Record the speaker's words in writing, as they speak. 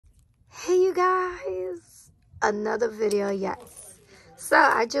you guys, another video. Yes, so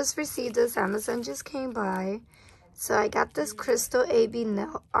I just received this. Amazon just came by, so I got this Crystal AB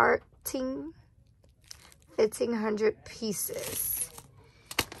nail art team, 1,500 pieces,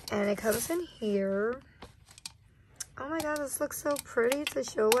 and it comes in here. Oh my god, this looks so pretty to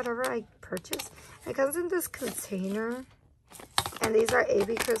show whatever I purchased. It comes in this container, and these are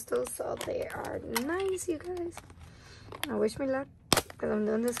AB crystals, so they are nice, you guys. Now wish me luck, because I'm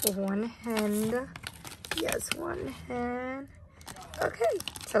doing this with one hand. Yes, one hand. Okay,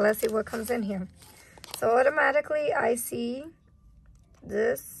 so let's see what comes in here. So automatically I see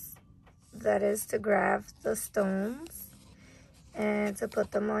this, that is to grab the stones and to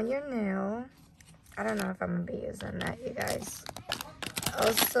put them on your nail. I don't know if I'm gonna be using that, you guys.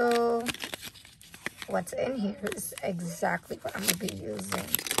 Also, what's in here is exactly what I'm gonna be using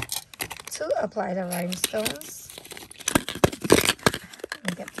to apply the rhinestones. Let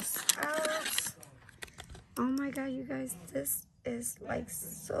me get this out. Oh my god, you guys, this is like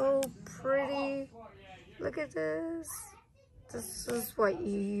so pretty. Look at this. This is what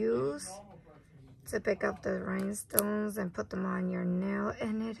you use to pick up the rhinestones and put them on your nail,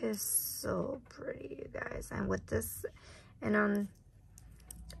 and it is so pretty, you guys. And with this, and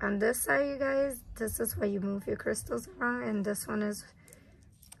on this side, you guys, this is where you move your crystals around, and this one is,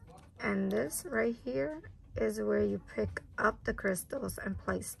 and this right here is where you pick up the crystals and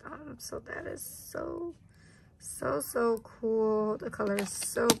place them. So that is so cool. The color is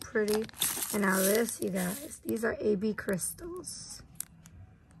so pretty. And now this, you guys, these are AB crystals.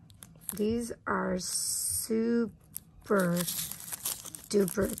 These are super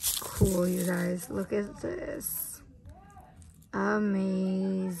duper cool, you guys. Look at this.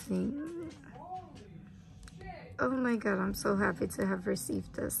 Amazing. Oh my god, I'm so happy to have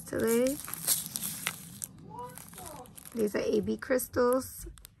received this today. These are AB crystals.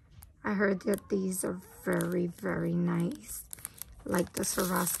 I heard that these are very nice, like the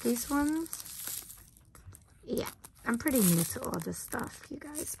Swarovski's ones. Yeah, I'm pretty new to all this stuff, you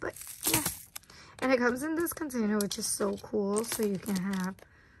guys, but yeah. And it comes in this container, which is so cool, so you can have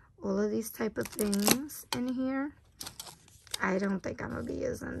all of these type of things in here. I don't think I'm gonna be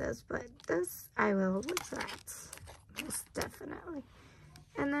using this, but this I will with that, most definitely.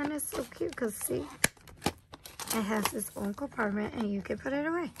 And then it's so cute because see, it has its own compartment and you can put it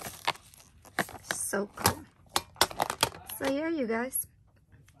away. So cool. So yeah, you guys,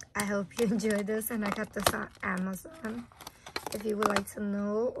 I hope you enjoyed this, and I got this on Amazon. If you would like to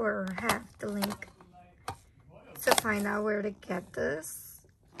know or have the link to find out where to get this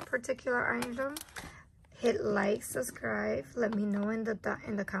particular item, hit like, subscribe, let me know in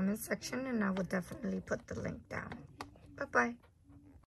the comment section, and I will definitely put the link down. Bye bye.